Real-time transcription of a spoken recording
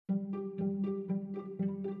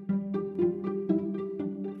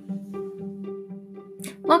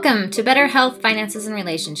Welcome to Better Health, Finances, and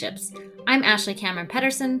Relationships. I'm Ashley Cameron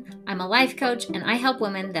Pedersen. I'm a life coach, and I help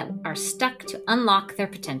women that are stuck to unlock their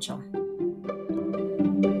potential.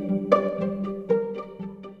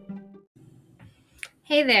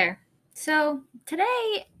 Hey there. So,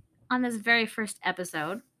 today, on this very first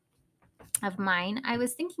episode of mine, I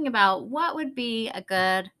was thinking about what would be a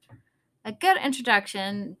good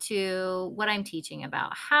introduction to what I'm teaching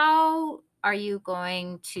about. How are you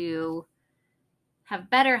going to have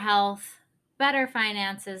better health, better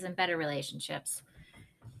finances, and better relationships?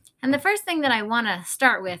 And the first thing that I want to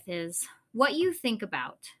start with is what you think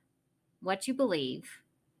about, what you believe,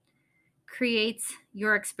 creates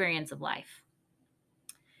your experience of life.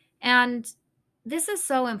 And this is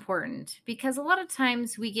so important because a lot of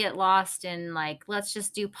times we get lost in let's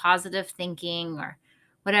just do positive thinking or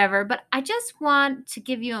whatever. But I just want to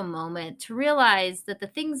give you a moment to realize that the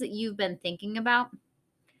things that you've been thinking about,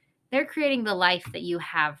 they're creating the life that you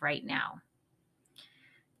have right now.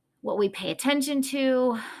 What we pay attention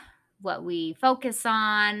to, what we focus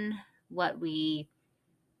on, what we,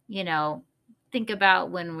 think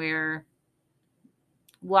about when we're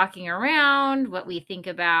walking around, what we think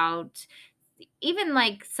about, even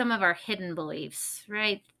like some of our hidden beliefs,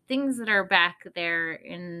 right? Things that are back there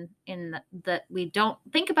that we don't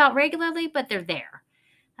think about regularly, but they're there.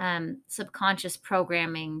 Subconscious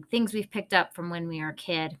programming, things we've picked up from when we were a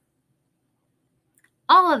kid.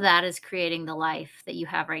 All of that is creating the life that you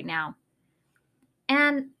have right now.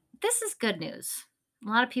 And this is good news. A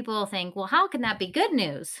lot of people think, well, how can that be good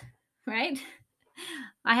news? Right?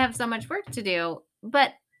 I have so much work to do,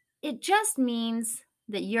 but it just means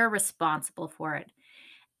that you're responsible for it.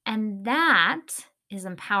 And that is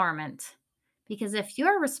empowerment. Because if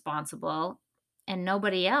you're responsible and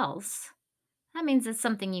nobody else, that means it's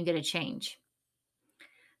something you get to change.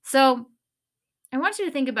 So I want you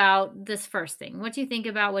to think about this first thing. What you think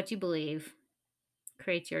about, what you believe,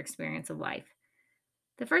 creates your experience of life.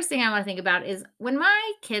 The first thing I want to think about is when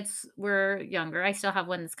my kids were younger, I still have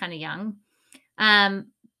one that's kind of young,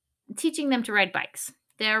 teaching them to ride bikes.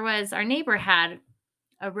 Our neighbor had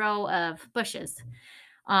a row of bushes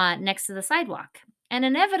next to the sidewalk. And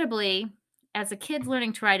inevitably, as a kid's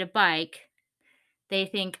learning to ride a bike, they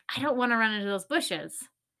think, I don't want to run into those bushes.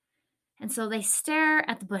 And so they stare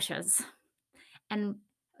at the bushes. And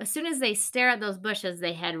as soon as they stare at those bushes,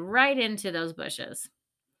 they head right into those bushes.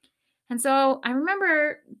 And so I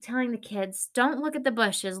remember telling the kids, don't look at the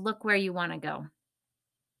bushes, look where you want to go.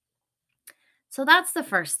 So that's the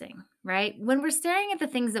first thing, right? When we're staring at the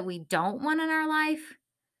things that we don't want in our life,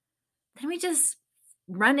 then we just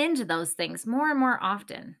run into those things more and more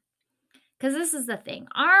often. Because this is the thing,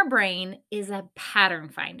 our brain is a pattern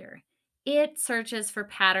finder. It searches for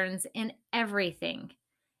patterns in everything.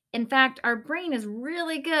 In fact, our brain is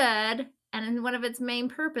really good, and one of its main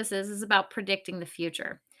purposes is about predicting the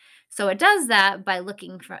future. So it does that by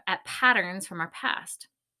looking at patterns from our past.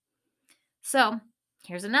 So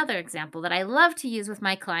here's another example that I love to use with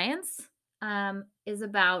my clients, is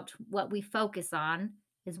about what we focus on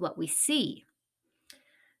is what we see.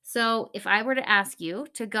 So if I were to ask you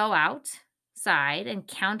to go outside and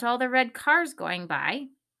count all the red cars going by,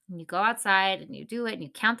 and you go outside and you do it and you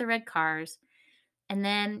count the red cars, and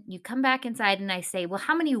then you come back inside and I say, well,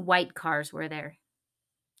 how many white cars were there?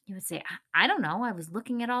 You would say, I don't know. I was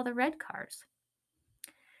looking at all the red cars.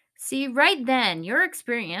 See, right then, your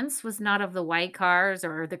experience was not of the white cars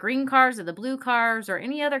or the green cars or the blue cars or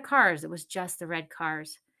any other cars. It was just the red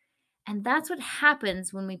cars. And that's what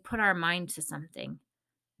happens when we put our mind to something.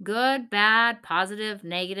 Good, bad, positive,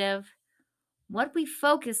 negative. What we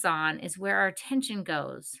focus on is where our attention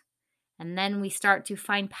goes. And then we start to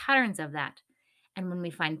find patterns of that. And when we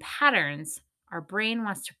find patterns, our brain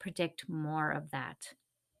wants to predict more of that.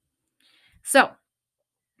 So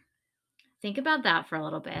think about that for a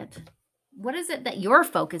little bit. What is it that you're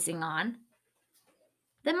focusing on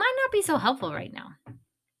that might not be so helpful right now?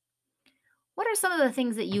 What are some of the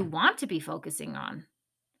things that you want to be focusing on?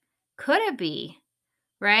 Could it be,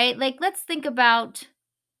 right? Let's think about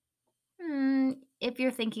if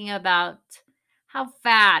you're thinking about how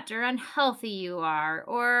fat or unhealthy you are,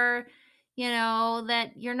 or,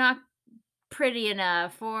 that you're not pretty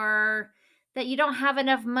enough, or that you don't have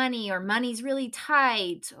enough money, or money's really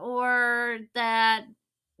tight, or that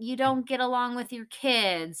you don't get along with your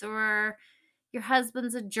kids, or your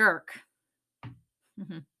husband's a jerk.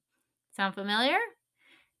 Sound familiar?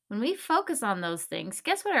 When we focus on those things,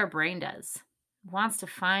 guess what our brain does? It wants to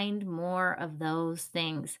find more of those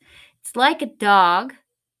things. It's like a dog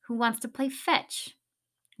who wants to play fetch.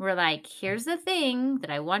 We're like, here's the thing that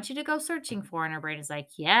I want you to go searching for. And our brain is like,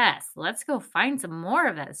 yes, let's go find some more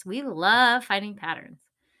of this. We love finding patterns.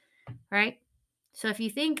 right? So if you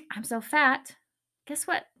think I'm so fat, guess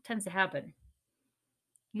what tends to happen?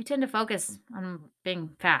 You tend to focus on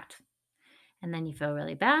being fat, and then you feel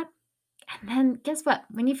really bad. And then guess what?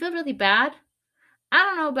 When you feel really bad, I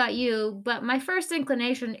don't know about you, but my first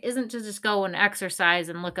inclination isn't to just go and exercise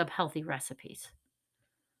and look up healthy recipes.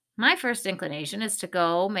 My first inclination is to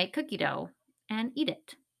go make cookie dough and eat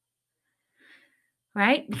it,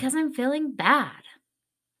 right? Because I'm feeling bad.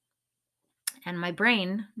 And my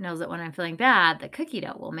brain knows that when I'm feeling bad, the cookie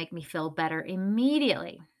dough will make me feel better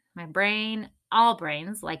immediately. My brain, all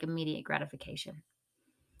brains, like immediate gratification,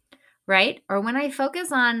 right? Or when I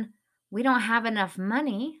focus on we don't have enough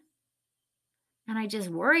money and I just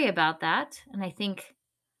worry about that and I think,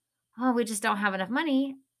 oh, we just don't have enough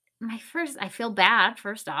money. I feel bad,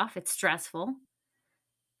 first off, it's stressful.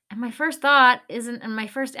 And my first thought isn't, and my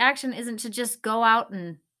first action isn't to just go out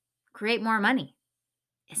and create more money.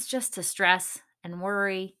 It's just to stress and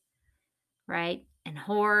worry, right? And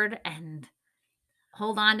hoard and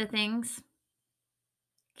hold on to things.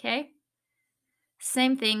 Okay.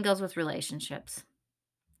 Same thing goes with relationships.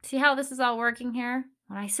 See how this is all working here?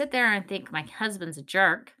 When I sit there and think my husband's a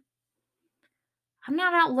jerk, I'm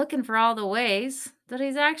not out looking for all the ways that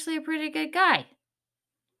he's actually a pretty good guy.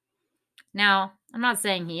 Now, I'm not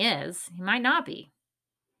saying he is, he might not be,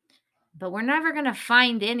 but we're never going to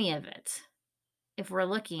find any of it if we're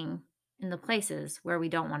looking in the places where we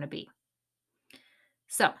don't want to be.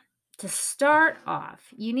 So, to start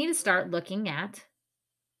off, you need to start looking at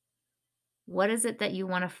what is it that you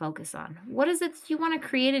want to focus on? What is it you want to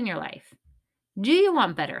create in your life? Do you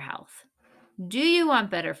want better health? Do you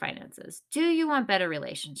want better finances? Do you want better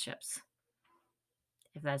relationships?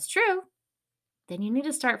 If that's true, then you need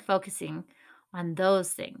to start focusing on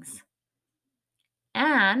those things.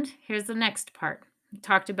 And here's the next part. We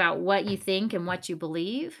talked about what you think and what you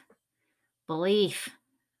believe. Belief.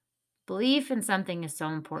 Belief in something is so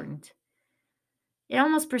important. It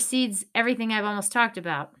almost precedes everything I've almost talked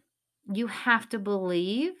about. You have to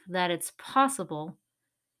believe that it's possible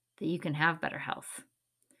that you can have better health.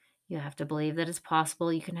 You have to believe that it's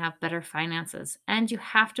possible you can have better finances. And you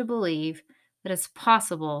have to believe that it's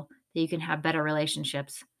possible that you can have better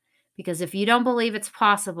relationships. Because if you don't believe it's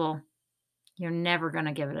possible, you're never going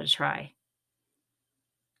to give it a try.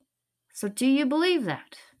 So, do you believe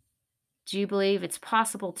that? Do you believe it's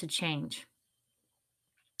possible to change?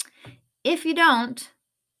 If you don't,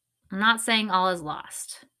 I'm not saying all is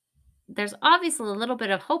lost. There's obviously a little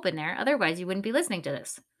bit of hope in there. Otherwise, you wouldn't be listening to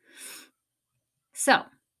this. So,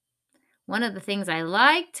 one of the things I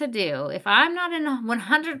like to do, if I'm not in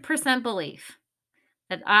 100% belief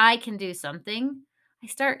that I can do something, I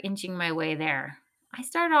start inching my way there. I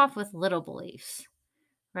start off with little beliefs,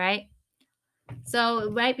 right? So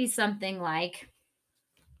it might be something like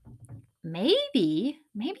maybe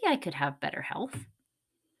I could have better health,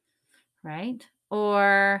 right?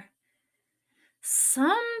 Or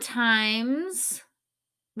sometimes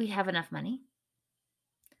we have enough money.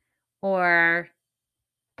 Or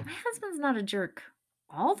my husband's not a jerk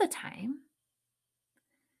all the time,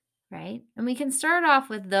 right? And we can start off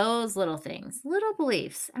with those little things, little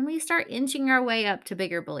beliefs, and we start inching our way up to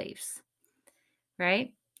bigger beliefs,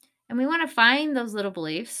 right? And we want to find those little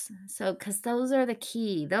beliefs. So, because those are the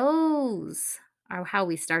key, those are how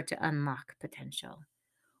we start to unlock potential.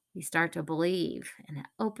 We start to believe, and it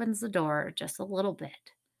opens the door just a little bit.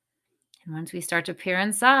 And once we start to peer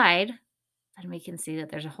inside, then we can see that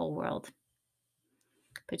there's a whole world.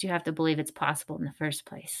 But you have to believe it's possible in the first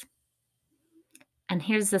place. And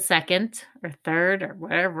here's the second or third or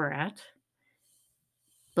wherever we're at.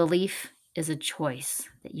 Belief is a choice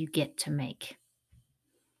that you get to make.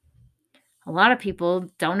 A lot of people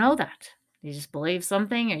don't know that. You just believe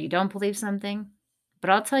something or you don't believe something. But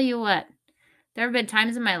I'll tell you what, there have been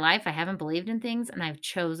times in my life I haven't believed in things and I've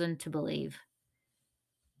chosen to believe.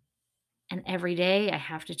 And every day I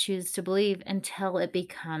have to choose to believe until it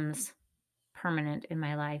becomes permanent in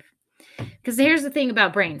my life. Because here's the thing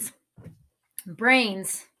about brains.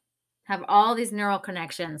 Brains have all these neural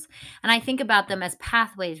connections, and I think about them as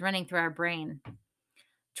pathways running through our brain,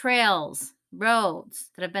 trails, roads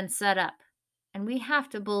that have been set up. And we have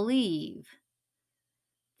to believe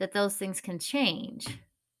that those things can change.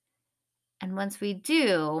 And once we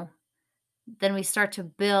do, then we start to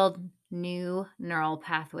build new neural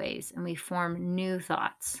pathways and we form new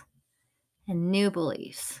thoughts and new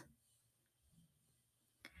beliefs.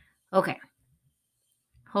 Okay.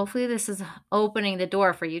 Hopefully, this is opening the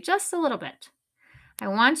door for you just a little bit. I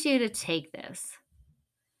want you to take this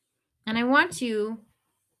and I want you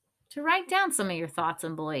to write down some of your thoughts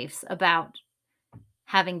and beliefs about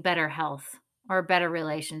having better health or a better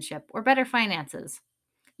relationship or better finances.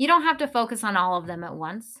 You don't have to focus on all of them at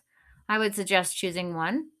once. I would suggest choosing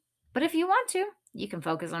one, but if you want to, you can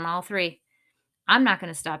focus on all three. I'm not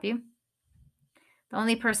going to stop you. The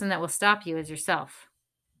only person that will stop you is yourself.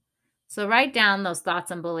 So write down those thoughts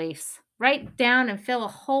and beliefs. Write down and fill a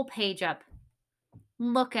whole page up.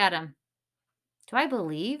 Look at them. Do I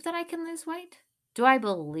believe that I can lose weight? Do I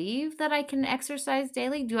believe that I can exercise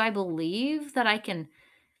daily? Do I believe that I can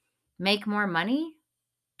make more money?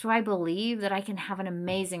 Do I believe that I can have an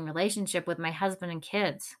amazing relationship with my husband and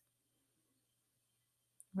kids?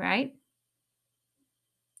 Right?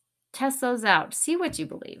 Test those out. See what you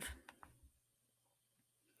believe.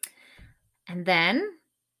 And then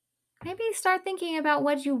maybe start thinking about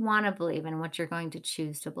what you want to believe and what you're going to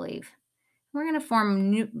choose to believe. We're going to form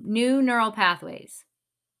new neural pathways.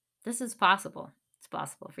 This is possible. It's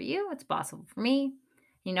possible for you. It's possible for me.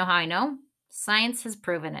 You know how I know? Science has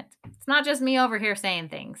proven it. It's not just me over here saying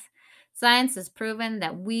things. Science has proven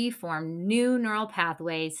that we form new neural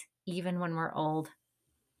pathways even when we're old.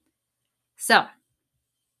 So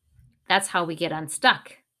that's how we get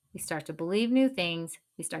unstuck. We start to believe new things.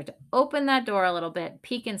 We start to open that door a little bit,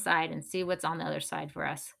 peek inside, and see what's on the other side for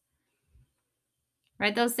us.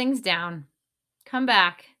 Write those things down. Come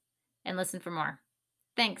back and listen for more.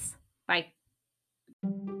 Thanks. Bye.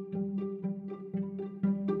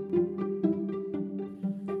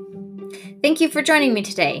 Thank you for joining me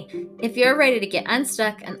today. If you're ready to get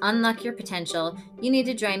unstuck and unlock your potential, you need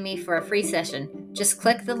to join me for a free session. Just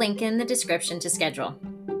click the link in the description to schedule.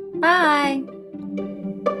 Bye.